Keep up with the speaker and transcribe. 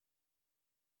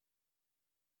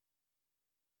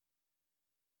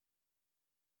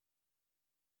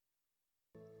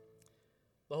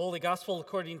The Holy Gospel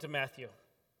according to Matthew.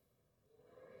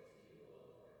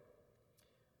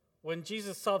 When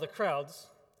Jesus saw the crowds,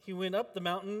 he went up the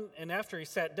mountain, and after he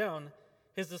sat down,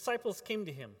 his disciples came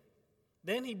to him.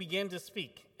 Then he began to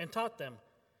speak and taught them,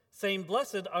 saying,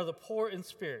 "Blessed are the poor in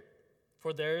spirit,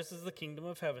 for theirs is the kingdom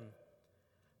of heaven.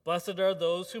 Blessed are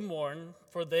those who mourn,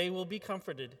 for they will be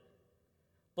comforted.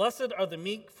 Blessed are the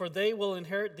meek, for they will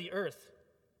inherit the earth.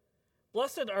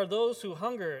 Blessed are those who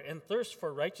hunger and thirst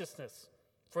for righteousness,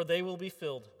 for they will be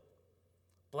filled.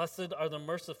 Blessed are the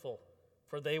merciful,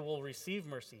 for they will receive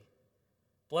mercy.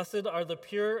 Blessed are the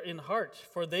pure in heart,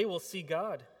 for they will see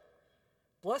God.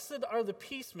 Blessed are the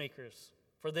peacemakers,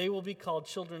 for they will be called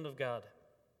children of God.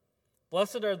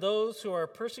 Blessed are those who are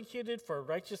persecuted for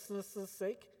righteousness'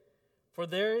 sake, for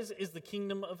theirs is the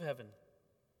kingdom of heaven.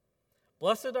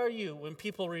 Blessed are you when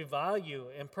people revile you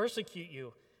and persecute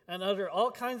you and utter all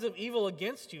kinds of evil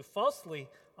against you falsely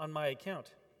on my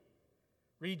account.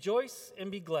 Rejoice and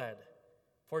be glad,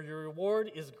 for your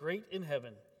reward is great in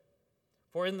heaven.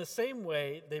 For in the same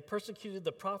way they persecuted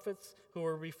the prophets who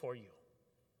were before you."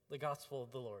 The gospel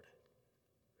of the Lord.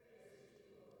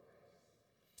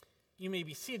 You may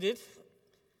be seated,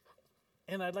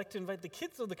 and I'd like to invite the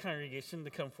kids of the congregation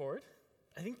to come forward.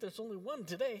 I think there's only one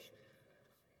today.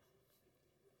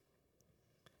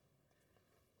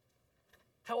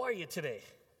 How are you today?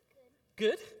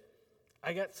 Good. Good?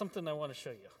 I got something I want to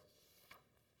show you.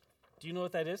 Do you know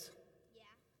what that is? Yeah.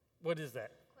 What is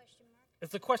that? Question mark.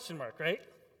 It's a question mark, right?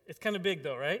 It's kind of big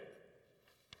though, right?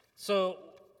 So,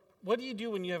 what do you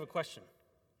do when you have a question?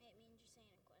 It means you're saying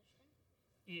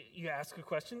a question. You ask a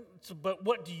question, but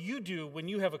what do you do when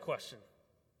you have a question?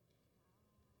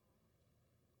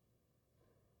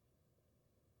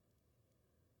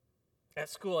 At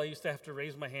school, I used to have to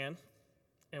raise my hand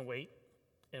and wait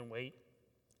and wait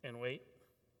and wait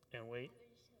and wait.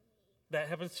 That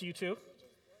happens to you too?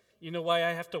 You know why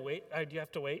I have to wait? You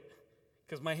have to wait?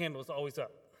 Because my hand was always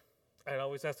up. I'd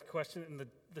always ask a question,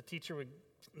 and the teacher would,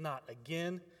 "Not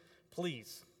again.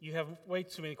 Please, you have way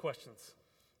too many questions."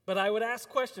 But I would ask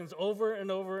questions over and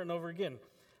over and over again.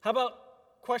 How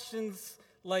about questions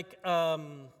like,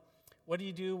 what do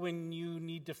you do when you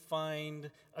need to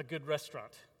find a good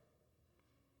restaurant?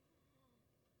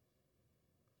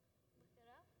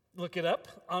 Look it up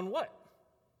on what?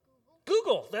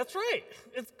 Google, that's right.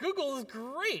 Google is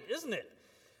great, isn't it?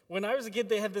 When I was a kid,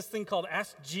 they had this thing called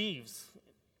Ask Jeeves.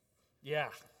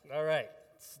 Yeah, all right.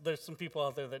 There's some people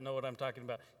out there that know what I'm talking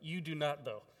about. You do not,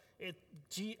 though.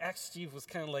 Ask Jeeves was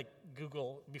kind of like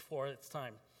Google before its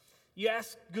time. You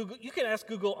can ask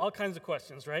Google all kinds of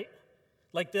questions, right?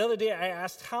 Like the other day, I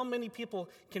asked how many people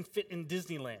can fit in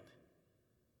Disneyland,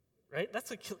 right?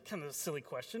 That's a kind of a silly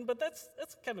question, but that's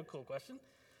kind of a cool question.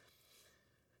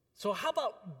 So how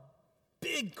about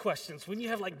big questions? When you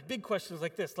have like big questions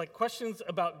like this, like questions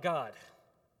about God.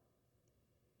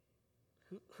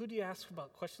 Who do you ask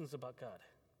about questions about God?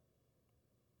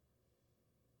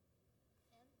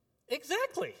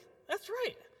 Exactly. That's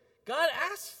right. God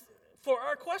asks for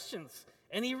our questions,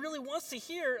 and he really wants to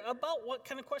hear about what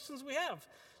kind of questions we have.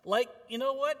 Like, you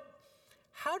know what?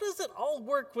 How does it all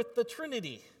work with the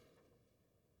Trinity?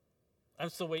 I'm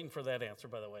still waiting for that answer,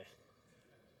 by the way.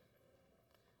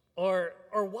 Or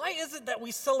why is it that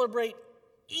we celebrate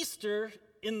Easter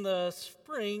in the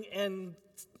spring and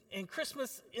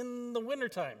Christmas in the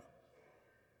wintertime?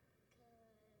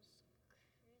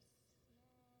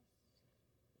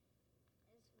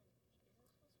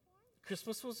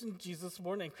 Christmas was when Jesus was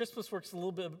born, and Christmas works a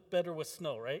little bit better with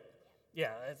snow, right?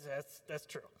 Yeah, that's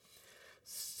true.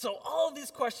 So all of these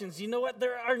questions, you know what?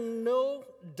 There are no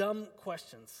dumb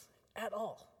questions at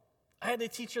all. I had a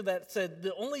teacher that said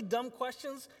the only dumb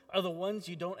questions are the ones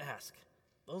you don't ask.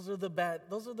 Those are the bad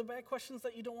questions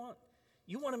that you don't want.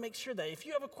 You want to make sure that if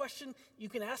you have a question, you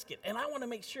can ask it. And I want to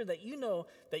make sure that you know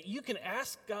that you can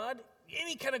ask God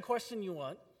any kind of question you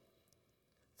want.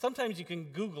 Sometimes you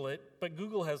can Google it, but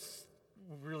Google has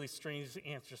really strange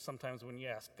answers sometimes when you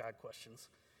ask God questions.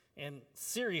 And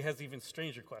Siri has even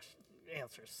stranger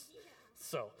answers.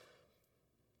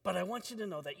 But I want you to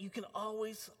know that you can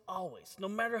always, no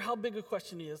matter how big a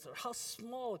question is or how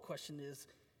small a question is,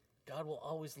 God will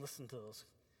always listen to those.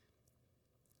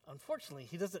 Unfortunately,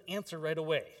 he doesn't answer right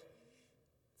away.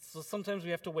 So sometimes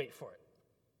we have to wait for it.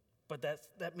 But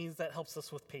that means that helps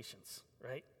us with patience,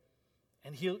 right?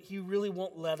 And he really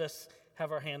won't let us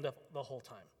have our hand up the whole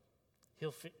time.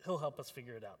 He'll help us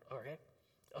figure it out, okay?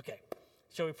 Okay,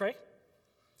 shall we pray?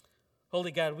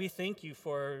 Holy God, we thank you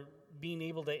for being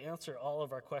able to answer all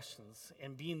of our questions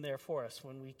and being there for us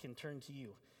when we can turn to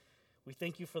you. We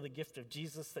thank you for the gift of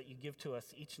Jesus that you give to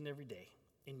us each and every day.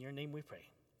 In your name we pray.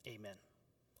 Amen.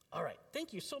 All right,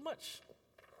 thank you so much.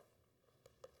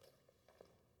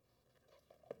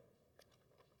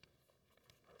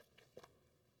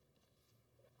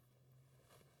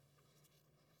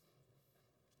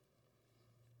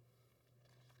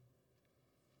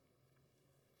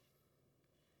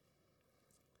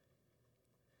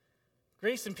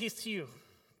 Grace and peace to you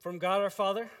from God our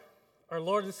Father, our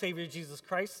Lord and Savior Jesus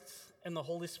Christ, and the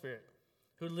Holy Spirit,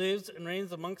 who lives and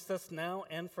reigns amongst us now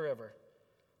and forever.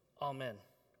 Amen.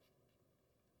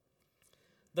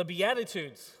 The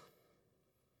Beatitudes.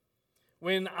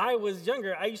 When I was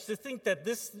younger, I used to think that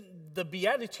the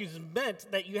Beatitudes meant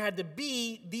that you had to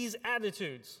be these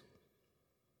attitudes.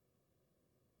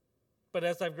 But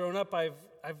as I've grown up, I've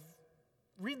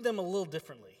read them a little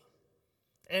differently.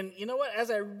 And you know what?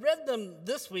 As I read them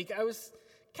this week, I was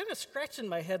kind of scratching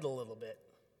my head a little bit.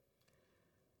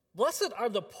 Blessed are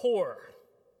the poor.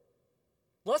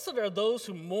 Blessed are those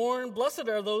who mourn. Blessed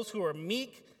are those who are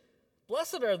meek.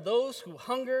 Blessed are those who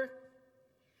hunger.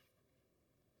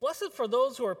 Blessed for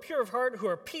those who are pure of heart, who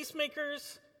are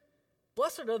peacemakers.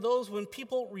 Blessed are those when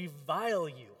people revile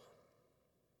you.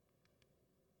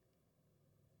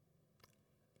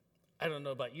 I don't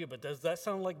know about you, but does that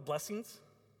sound like blessings?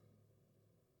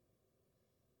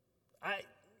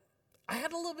 I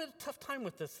had a little bit of a tough time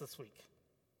with this week.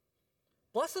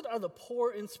 Blessed are the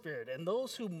poor in spirit and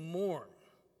those who mourn.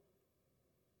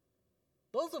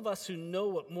 Those of us who know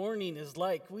what mourning is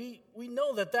like, we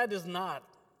know that is not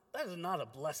a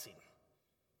blessing.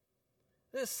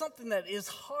 It is something that is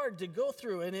hard to go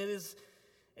through, and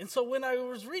so when I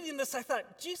was reading this, I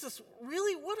thought, Jesus,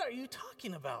 really, what are you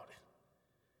talking about?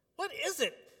 What is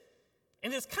it?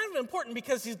 And it's kind of important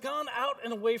because he's gone out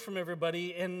and away from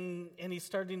everybody, and he's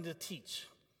starting to teach.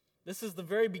 This is the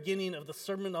very beginning of the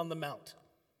Sermon on the Mount.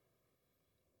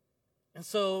 And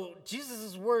so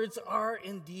Jesus' words are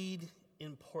indeed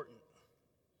important.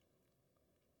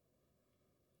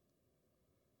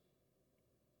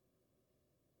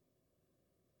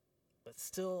 But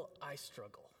still, I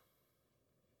struggle.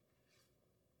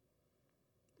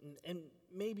 And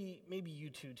maybe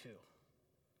you too.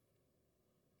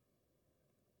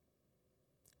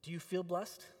 Do you feel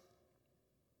blessed?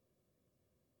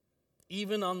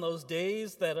 Even on those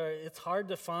days it's hard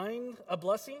to find a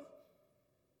blessing?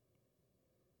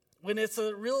 When it's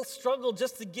a real struggle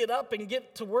just to get up and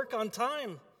get to work on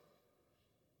time?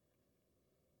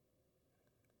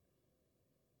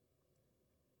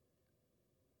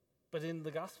 But in the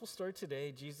gospel story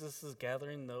today, Jesus is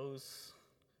gathering those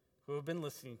who have been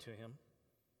listening to him,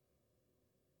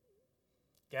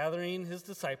 gathering his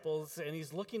disciples, and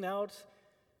he's looking out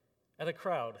at a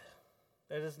crowd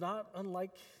that is not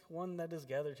unlike one that is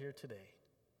gathered here today.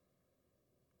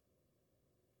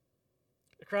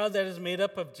 A crowd that is made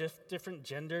up of just different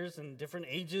genders and different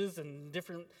ages and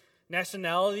different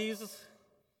nationalities. A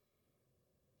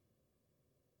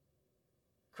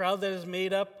crowd that is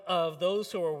made up of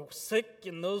those who are sick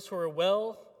and those who are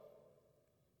well.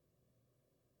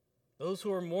 Those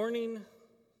who are mourning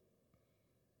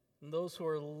and those who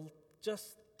are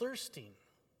just thirsting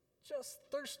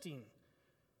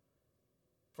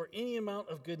for any amount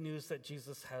of good news that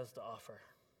Jesus has to offer.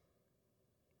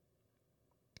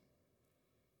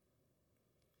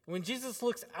 When Jesus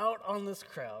looks out on this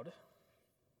crowd,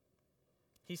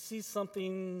 he sees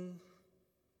something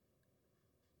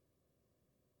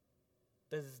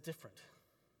that is different.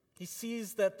 He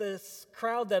sees that this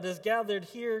crowd that is gathered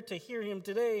here to hear him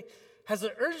today has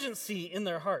an urgency in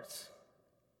their hearts.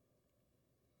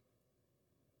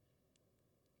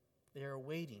 They are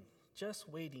waiting, just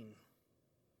waiting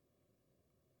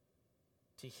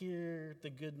to hear the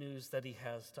good news that he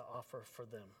has to offer for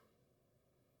them.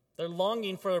 They're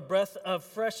longing for a breath of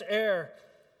fresh air,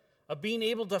 of being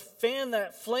able to fan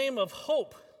that flame of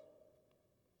hope.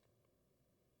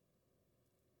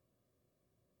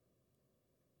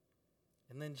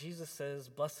 And then Jesus says,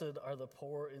 "Blessed are the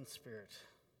poor in spirit.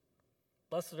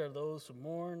 Blessed are those who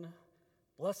mourn.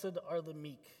 Blessed are the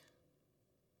meek."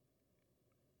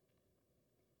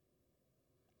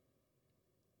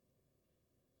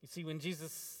 You see, when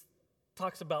Jesus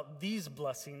talks about these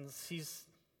blessings, he's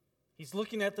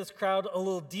looking at this crowd a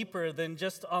little deeper than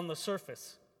just on the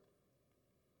surface.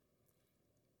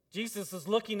 Jesus is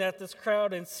looking at this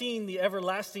crowd and seeing the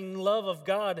everlasting love of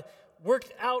God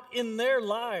worked out in their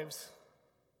lives.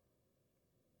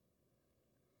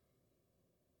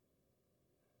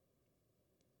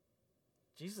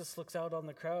 Jesus looks out on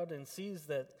the crowd and sees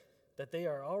that they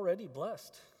are already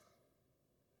blessed.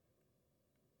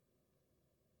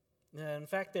 In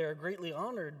fact, they are greatly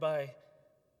honored by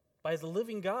the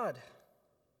living God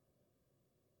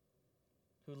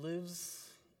who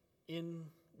lives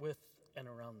in with and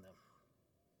around them.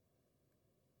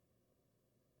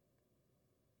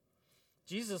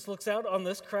 Jesus looks out on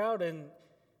this crowd and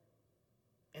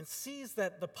sees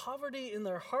that the poverty in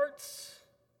their hearts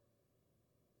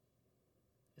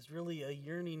is really a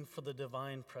yearning for the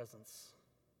divine presence.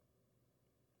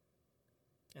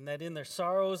 And that in their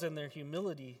sorrows and their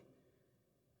humility,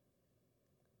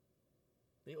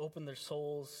 they open their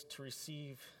souls to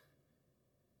receive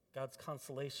God's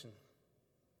consolation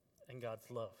and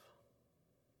God's love.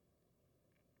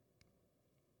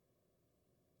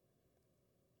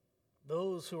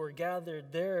 Those who were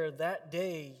gathered there that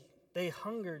day, they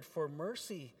hungered for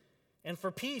mercy and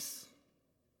for peace.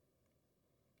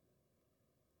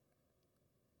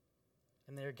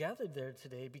 And they're gathered there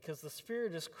today because the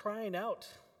Spirit is crying out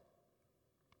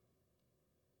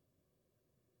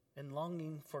and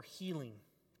longing for healing,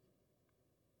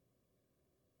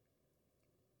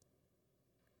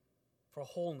 for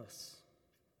wholeness,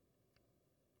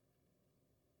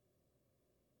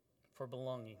 for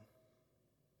belonging.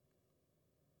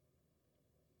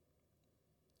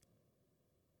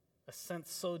 A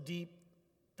sense so deep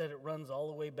that it runs all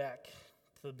the way back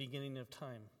to the beginning of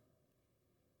time.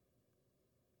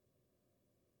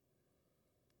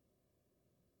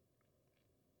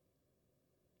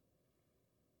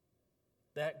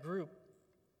 That group,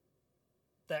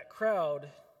 that crowd,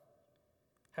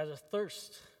 has a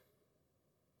thirst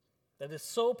that is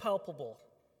so palpable.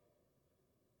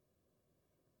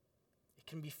 It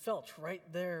can be felt right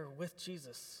there with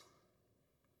Jesus.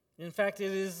 In fact,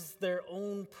 it is their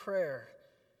own prayer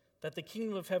that the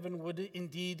kingdom of heaven would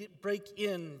indeed break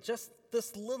in just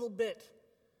this little bit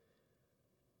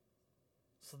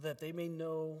so that they may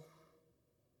know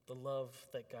the love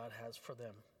that God has for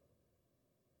them.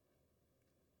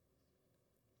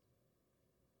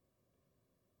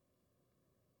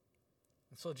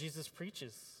 And so Jesus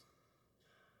preaches,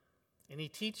 and he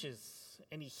teaches,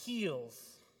 and he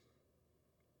heals.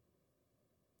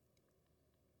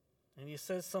 And he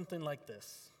says something like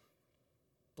this: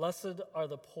 "Blessed are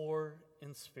the poor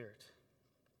in spirit,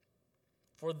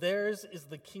 for theirs is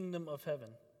the kingdom of heaven.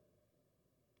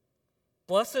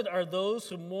 Blessed are those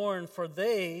who mourn, for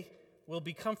they will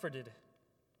be comforted.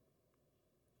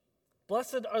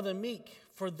 Blessed are the meek,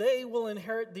 for they will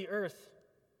inherit the earth.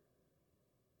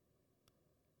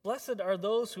 Blessed are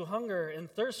those who hunger and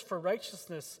thirst for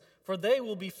righteousness, for they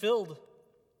will be filled.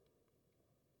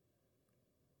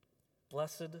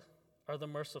 Blessed are the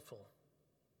merciful,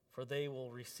 for they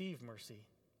will receive mercy.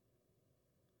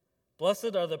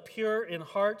 Blessed are the pure in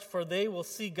heart, for they will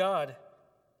see God.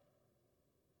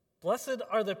 Blessed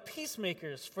are the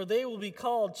peacemakers, for they will be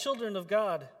called children of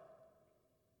God.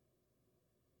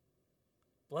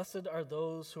 Blessed are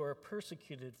those who are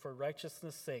persecuted for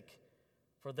righteousness' sake,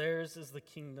 for theirs is the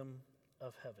kingdom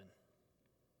of heaven."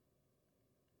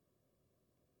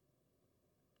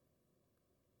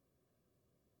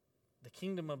 The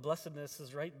kingdom of blessedness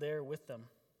is right there with them.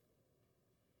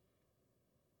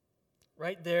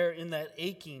 Right there in that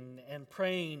aching and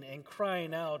praying and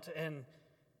crying out and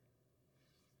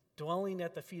dwelling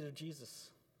at the feet of Jesus.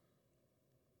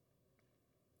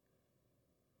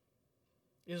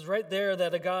 It is right there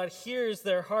that a God hears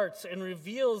their hearts and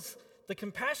reveals the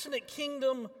compassionate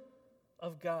kingdom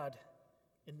of God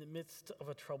in the midst of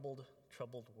a troubled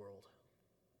world.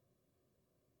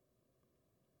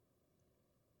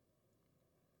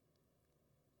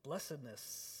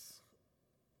 Blessedness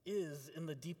is in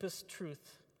the deepest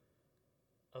truth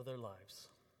of their lives.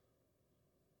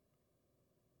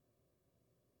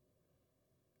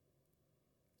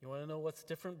 You want to know what's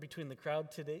different between the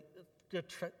crowd today,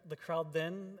 the crowd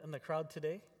then and the crowd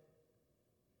today?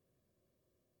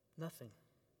 Nothing.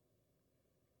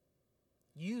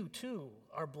 You too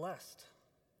are blessed.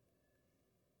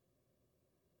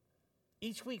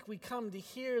 Each week we come to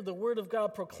hear the word of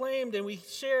God proclaimed, and we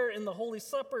share in the Holy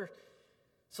Supper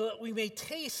so that we may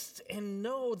taste and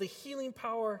know the healing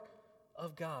power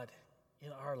of God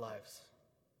in our lives.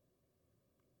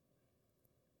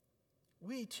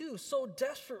 We too so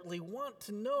desperately want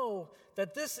to know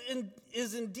that this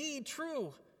is indeed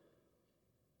true,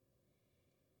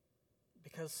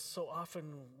 because so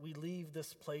often we leave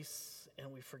this place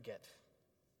and we forget.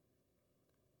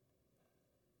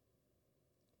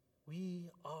 We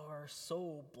are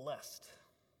so blessed.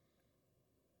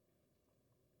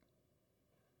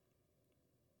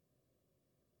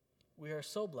 We are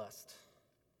so blessed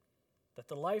that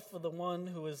the life of the one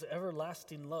who is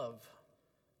everlasting love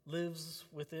lives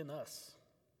within us.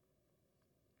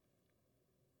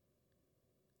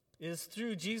 It is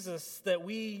through Jesus that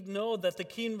we know that the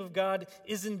kingdom of God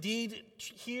is indeed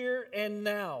here and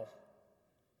now.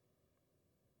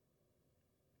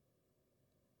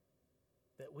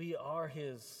 that we are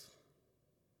his,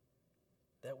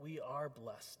 that we are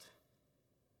blessed.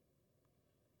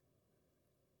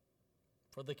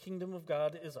 For the kingdom of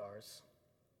God is ours,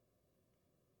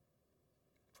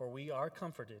 for we are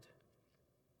comforted.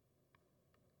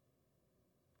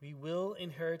 We will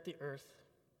inherit the earth.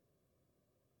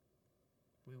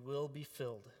 We will be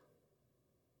filled.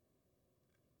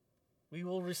 We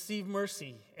will receive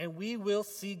mercy, and we will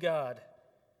see God.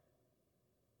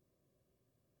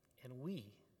 And we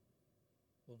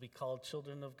will be called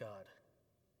children of God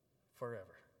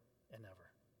forever and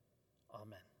ever.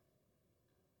 Amen.